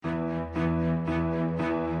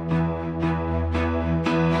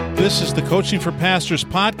This is the Coaching for Pastors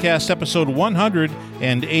podcast, episode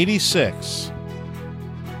 186.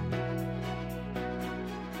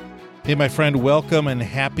 Hey, my friend, welcome and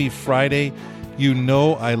happy Friday. You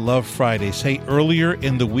know I love Fridays. Hey, earlier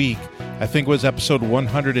in the week, I think it was episode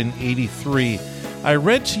 183, I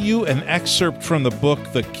read to you an excerpt from the book,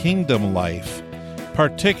 The Kingdom Life,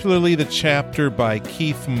 particularly the chapter by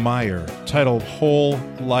Keith Meyer titled Whole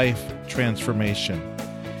Life Transformation.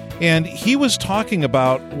 And he was talking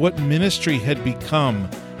about what ministry had become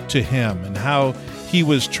to him and how he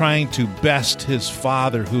was trying to best his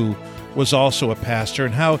father, who was also a pastor,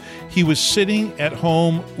 and how he was sitting at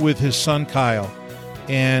home with his son Kyle.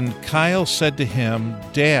 And Kyle said to him,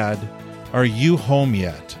 "Dad, are you home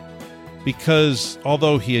yet?" Because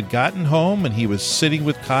although he had gotten home and he was sitting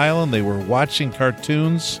with Kyle and they were watching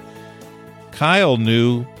cartoons, Kyle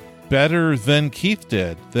knew better than Keith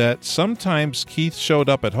did that sometimes Keith showed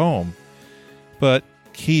up at home, but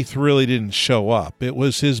Keith really didn't show up. It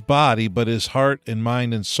was his body, but his heart and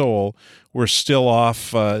mind and soul were still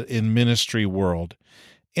off in ministry world.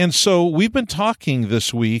 And so we've been talking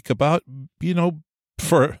this week about,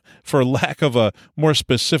 for lack of a more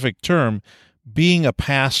specific term, being a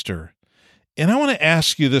pastor. And I want to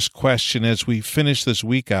ask you this question as we finish this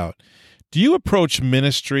week out. Do you approach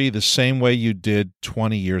ministry the same way you did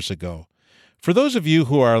 20 years ago? For those of you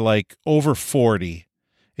who are like over 40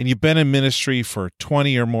 and you've been in ministry for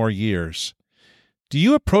 20 or more years, do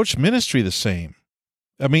you approach ministry the same?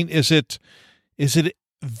 I mean, is it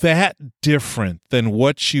that different than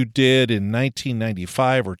what you did in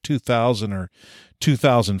 1995 or 2000 or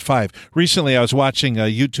 2005? Recently, I was watching a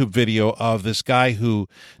YouTube video of this guy who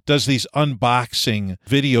does these unboxing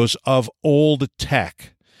videos of old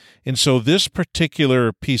tech. And so this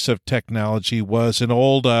particular piece of technology was an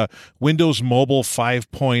old Windows Mobile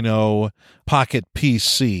 5.0 Pocket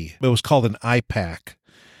PC. It was called an iPac.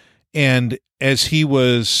 And as he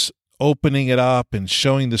was opening it up and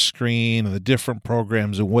showing the screen and the different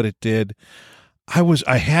programs and what it did,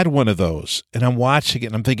 I had one of those, and I'm watching it,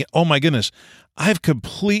 and I'm thinking, oh my goodness, I've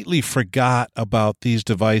completely forgot about these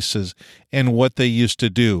devices and what they used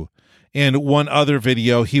to do. And one other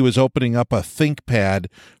video, he was opening up a ThinkPad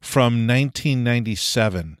from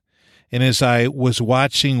 1997. And as I was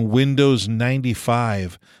watching Windows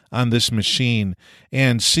 95 on this machine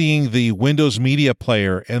and seeing the Windows Media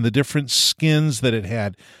Player and the different skins that it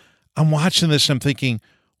had, I'm watching this and I'm thinking,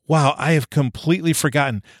 wow, I have completely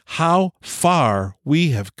forgotten how far we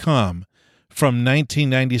have come from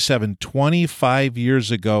 1997, 25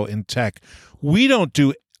 years ago in tech. We don't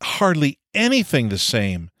do hardly anything the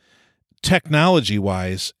same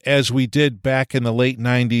technology-wise as we did back in the late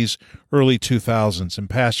 90s, early 2000s. And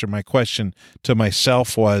Pastor, my question to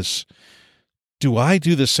myself was, do I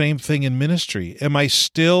do the same thing in ministry? Am I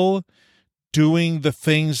still doing the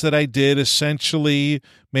things that I did essentially,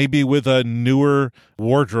 maybe with a newer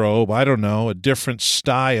wardrobe, I don't know, a different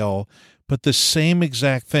style, but the same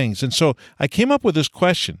exact things? And so I came up with this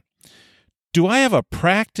question. Do I have a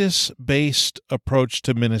practice-based approach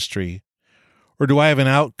to ministry, or do I have an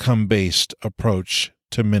outcome-based approach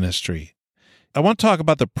to ministry? I want to talk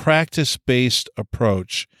about the practice-based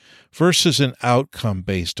approach versus an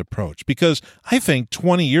outcome-based approach, because I think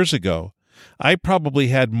 20 years ago, I probably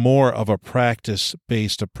had more of a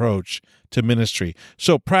practice-based approach to ministry.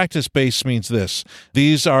 So practice-based means this.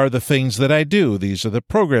 These are the things that I do. These are the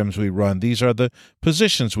programs we run. These are the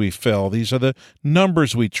positions we fill. These are the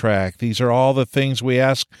numbers we track. These are all the things we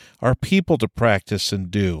ask our people to practice and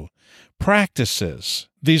do. Practices.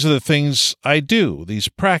 These are the things I do. These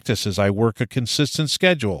practices. I work a consistent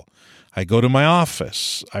schedule. I go to my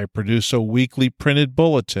office. I produce a weekly printed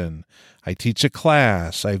bulletin. I teach a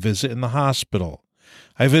class. I visit in the hospital.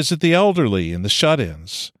 I visit the elderly and the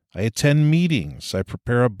shut-ins. I attend meetings. I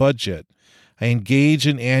prepare a budget. I engage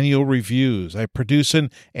in annual reviews. I produce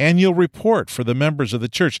an annual report for the members of the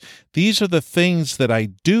church. These are the things that I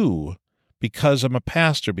do because I'm a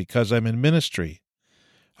pastor, because I'm in ministry.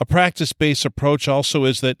 A practice-based approach also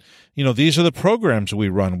is that, these are the programs we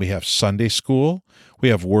run. We have Sunday school. We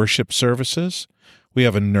have worship services. We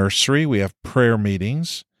have a nursery. We have prayer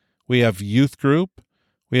meetings. We have youth group.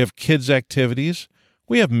 We have kids' activities.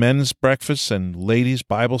 We have men's breakfasts and ladies'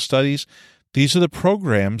 Bible studies. These are the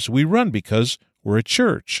programs we run because we're a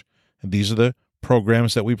church. And these are the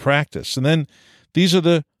programs that we practice. And then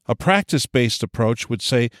a practice-based approach would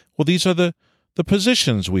say, well, these are the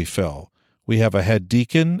positions we fill. We have a head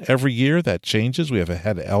deacon every year. That changes. We have a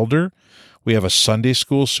head elder. We have a Sunday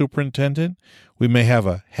school superintendent. We may have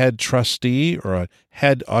a head trustee or a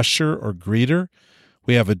head usher or greeter.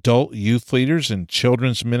 We have adult youth leaders and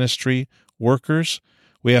children's ministry workers.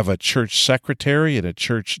 We have a church secretary and a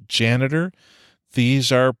church janitor.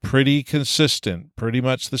 These are pretty consistent, pretty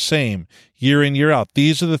much the same year in, year out.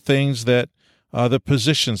 These are the things that the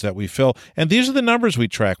positions that we fill. And these are the numbers we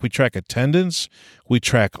track. We track attendance, we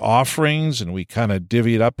track offerings, and we kind of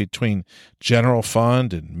divvy it up between general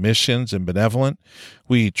fund and missions and benevolent.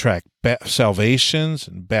 We track salvations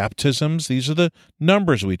and baptisms. These are the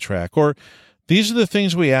numbers we track. Or these are the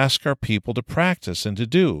things we ask our people to practice and to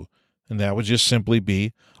do. And that would just simply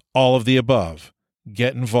be all of the above.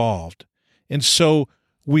 Get involved. And so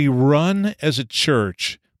we run as a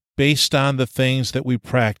church based on the things that we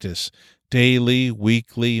practice daily,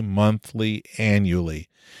 weekly, monthly, annually.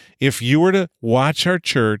 If you were to watch our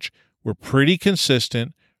church, we're pretty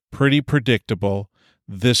consistent, pretty predictable.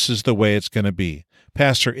 This is the way it's going to be.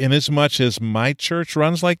 Pastor, inasmuch as my church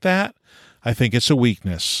runs like that, I think it's a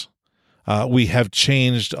weakness. We have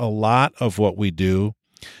changed a lot of what we do,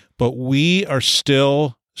 but we are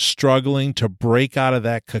still struggling to break out of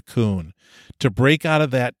that cocoon, to break out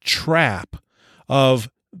of that trap of,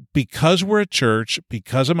 because we're a church,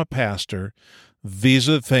 because I'm a pastor, these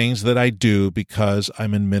are the things that I do because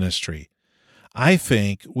I'm in ministry. I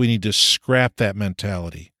think we need to scrap that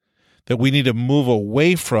mentality, that we need to move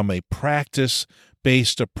away from a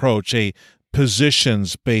practice-based approach, a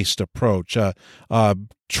positions-based approach,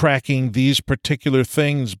 tracking these particular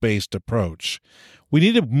things-based approach. We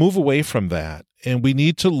need to move away from that, and we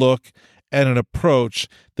need to look at an approach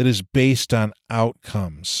that is based on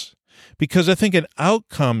outcomes. Because I think an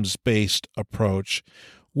outcomes-based approach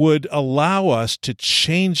would allow us to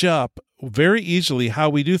change up very easily how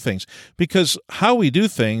we do things. Because how we do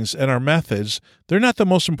things and our methods, they're not the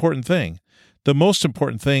most important thing. The most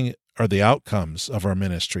important thing are the outcomes of our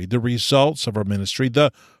ministry, the results of our ministry,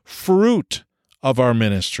 the fruit of our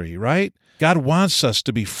ministry, right? God wants us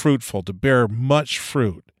to be fruitful, to bear much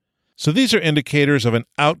fruit. So these are indicators of an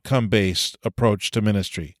outcome-based approach to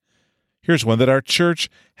ministry. Here's one, that our church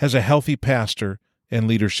has a healthy pastor and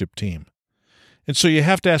leadership team. And so you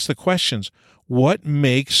have to ask the questions, what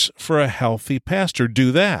makes for a healthy pastor?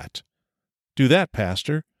 Do that. Do that,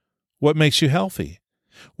 pastor. What makes you healthy?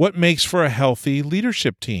 What makes for a healthy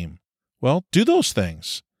leadership team? Well, do those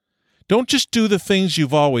things. Don't just do the things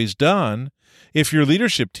you've always done. If your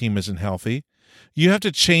leadership team isn't healthy, you have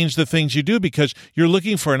to change the things you do because you're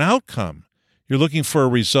looking for an outcome. You're looking for a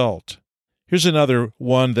result. Here's another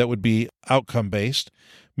one that would be outcome-based.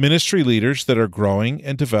 Ministry leaders that are growing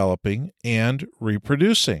and developing and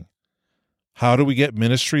reproducing. How do we get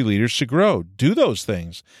ministry leaders to grow? Do those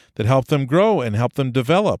things that help them grow and help them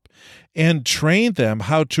develop, and train them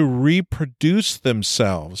how to reproduce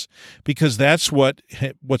themselves, because that's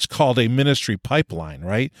what's called a ministry pipeline,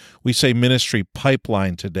 right? We say ministry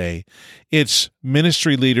pipeline today. It's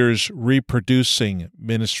ministry leaders reproducing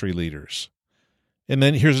ministry leaders. And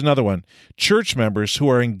then here's another one. Church members who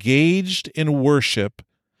are engaged in worship,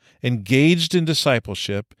 engaged in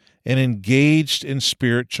discipleship, and engaged in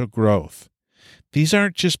spiritual growth. These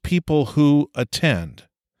aren't just people who attend,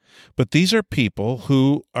 but these are people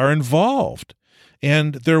who are involved,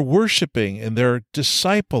 and they're worshiping, and they're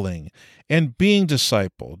discipling, and being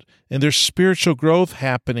discipled, and there's spiritual growth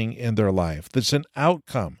happening in their life. That's an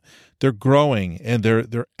outcome. They're growing, and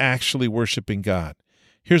they're actually worshiping God.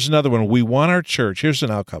 Here's another one. We want our church, here's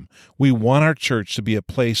an outcome. We want our church to be a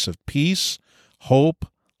place of peace, hope,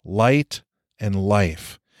 light, and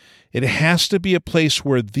life. It has to be a place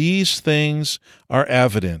where these things are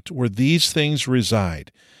evident, where these things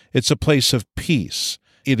reside. It's a place of peace.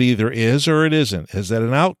 It either is or it isn't. Is that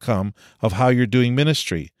an outcome of how you're doing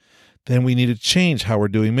ministry? Then we need to change how we're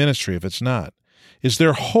doing ministry if it's not. Is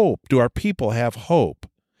there hope? Do our people have hope?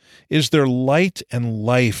 Is there light and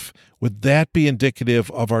life? Would that be indicative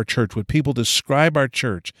of our church? Would people describe our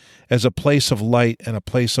church as a place of light and a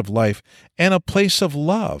place of life and a place of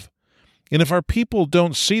love? And if our people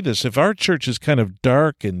don't see this, if our church is kind of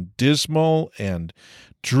dark and dismal and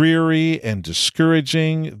dreary and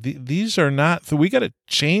discouraging, these are not, we got to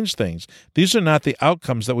change things. These are not the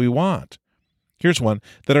outcomes that we want. Here's one,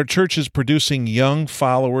 that our church is producing young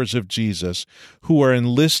followers of Jesus who are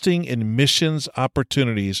enlisting in missions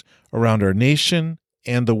opportunities around our nation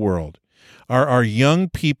and the world. Are our young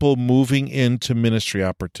people moving into ministry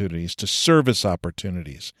opportunities, to service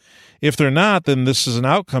opportunities? If they're not, then this is an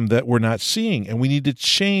outcome that we're not seeing, and we need to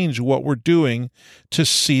change what we're doing to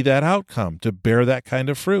see that outcome, to bear that kind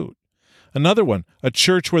of fruit. Another one, a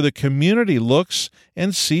church where the community looks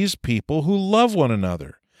and sees people who love one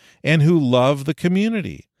another and who love the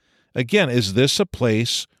community. Again, is this a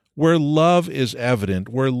place where love is evident,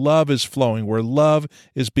 where love is flowing, where love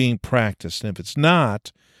is being practiced? And if it's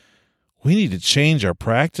not, we need to change our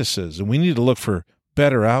practices, and we need to look for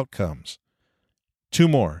better outcomes. 2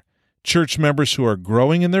 more. Church members who are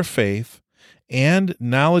growing in their faith and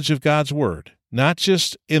knowledge of God's Word, not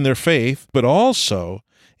just in their faith, but also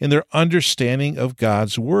in their understanding of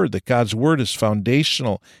God's Word, that God's Word is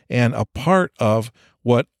foundational and a part of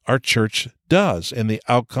what our church does and the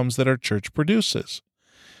outcomes that our church produces.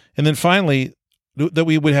 And then finally, that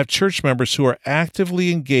we would have church members who are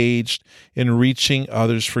actively engaged in reaching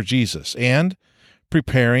others for Jesus and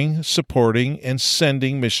preparing, supporting, and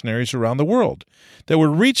sending missionaries around the world, that we're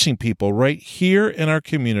reaching people right here in our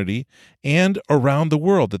community and around the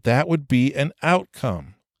world, that would be an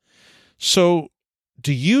outcome. So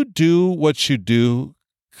do you do what you do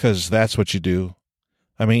because that's what you do?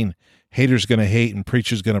 I mean, haters going to hate and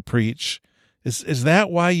preachers going to preach. Is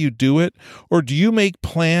that why you do it? Or do you make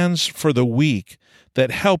plans for the week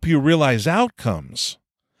that help you realize outcomes,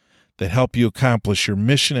 that help you accomplish your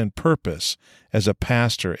mission and purpose as a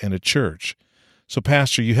pastor in a church? So,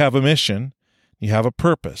 pastor, you have a mission, you have a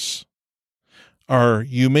purpose. Are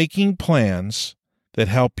you making plans that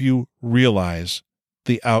help you realize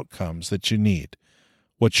the outcomes that you need?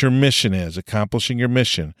 What your mission is, accomplishing your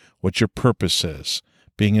mission, what your purpose is,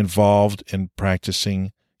 being involved in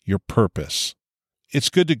practicing your purpose. It's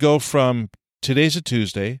good to go from today's a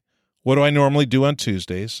Tuesday, what do I normally do on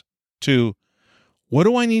Tuesdays, to what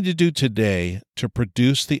do I need to do today to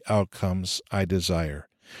produce the outcomes I desire?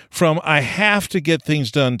 From I have to get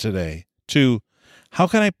things done today to how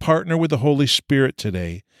can I partner with the Holy Spirit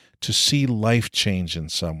today to see life change in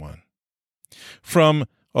someone? From,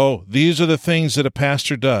 these are the things that a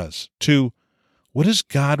pastor does, to what does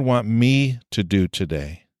God want me to do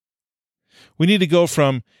today? We need to go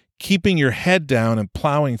from keeping your head down and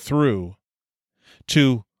plowing through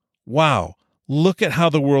to, wow, look at how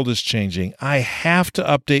the world is changing. I have to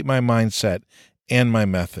update my mindset and my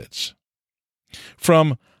methods.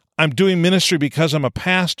 From I'm doing ministry because I'm a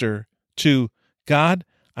pastor to, God,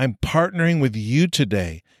 I'm partnering with you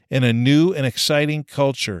today in a new and exciting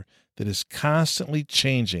culture that is constantly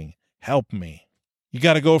changing. Help me. You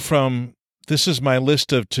got to go from this is my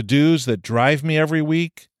list of to-dos that drive me every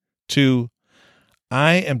week to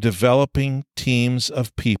I am developing teams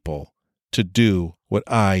of people to do what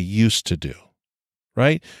I used to do,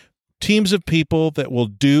 right? Teams of people that will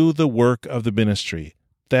do the work of the ministry.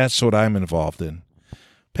 That's what I'm involved in.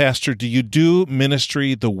 Pastor, do you do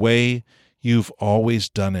ministry the way you've always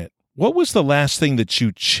done it? What was the last thing that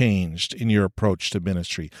you changed in your approach to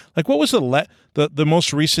ministry? Like, what was the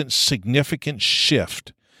most recent significant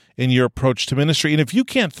shift in your approach to ministry? And if you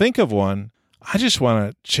can't think of one, I just want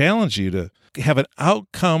to challenge you to have an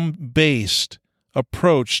outcome-based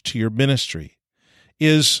approach to your ministry.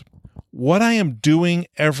 Is what I am doing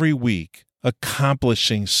every week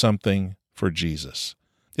accomplishing something for Jesus?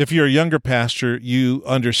 If you're a younger pastor, you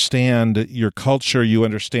understand your culture, you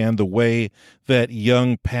understand the way that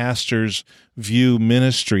young pastors view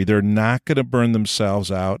ministry. They're not going to burn themselves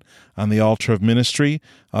out on the altar of ministry.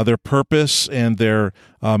 Their purpose and their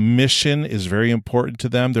mission is very important to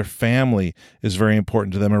them. Their family is very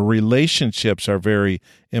important to them. And relationships are very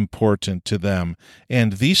important to them.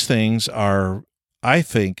 And these things are, I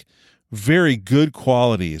think, very good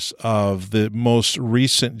qualities of the most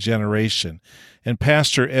recent generation. And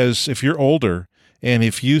pastor, as if you're older and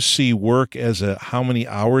if you see work as how many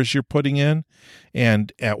hours you're putting in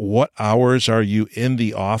and at what hours are you in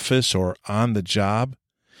the office or on the job,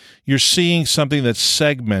 you're seeing something that's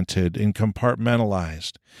segmented and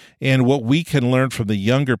compartmentalized. And what we can learn from the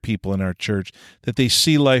younger people in our church, that they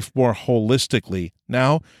see life more holistically.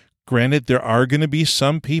 Now, granted, there are going to be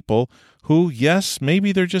some people who, yes,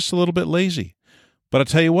 maybe they're just a little bit lazy. But I'll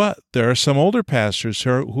tell you what, there are some older pastors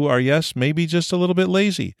who are, yes, maybe just a little bit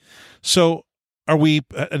lazy. So are we,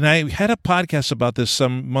 and I had a podcast about this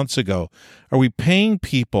some months ago, are we paying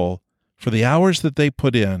people for the hours that they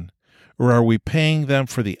put in, or are we paying them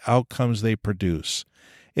for the outcomes they produce?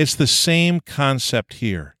 It's the same concept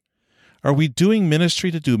here. Are we doing ministry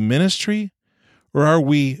to do ministry, or are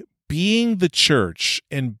we being the church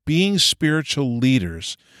and being spiritual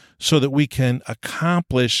leaders so that we can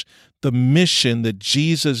accomplish the mission that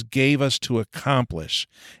Jesus gave us to accomplish,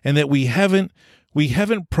 and that we haven't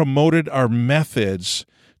promoted our methods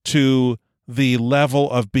to the level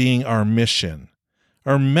of being our mission.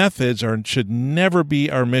 Our methods should never be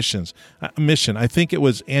our mission. I think it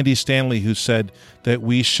was Andy Stanley who said that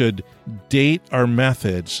we should date our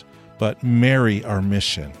methods, but marry our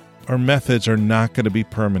mission. Our methods are not going to be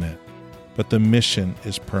permanent, but the mission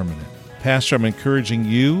is permanent. Pastor, I'm encouraging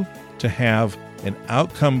you to have an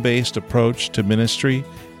outcome-based approach to ministry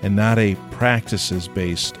and not a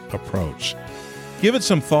practices-based approach. Give it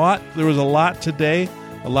some thought. There was a lot today.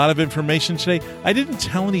 a lot of information today. I didn't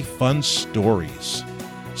tell any fun stories.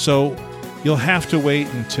 So you'll have to wait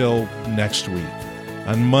until next week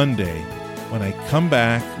on Monday when I come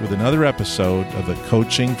back with another episode of the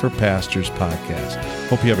Coaching for Pastors podcast.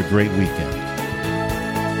 Hope you have a great weekend.